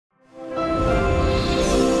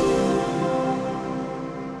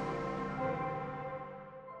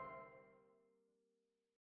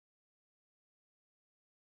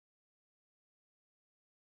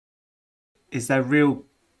is there real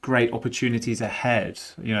great opportunities ahead?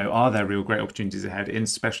 Are there real great opportunities ahead in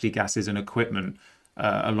specialty gases and equipment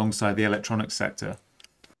alongside the electronics sector?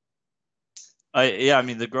 Yeah, I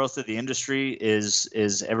mean, the growth of the industry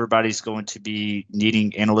is everybody's going to be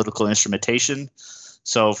needing analytical instrumentation.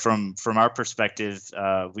 So from our perspective,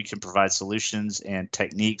 we can provide solutions and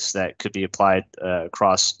techniques that could be applied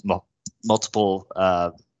across multiple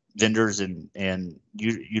vendors and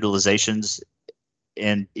utilizations,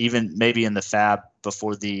 and even maybe in the fab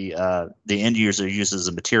before the end user uses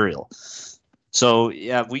the material. So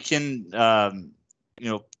yeah, we can you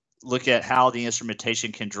know look at how the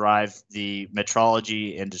instrumentation can drive the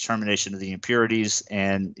metrology and determination of the impurities,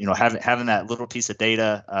 and having that little piece of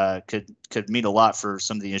data could mean a lot for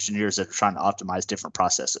some of the engineers that are trying to optimize different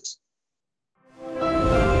processes.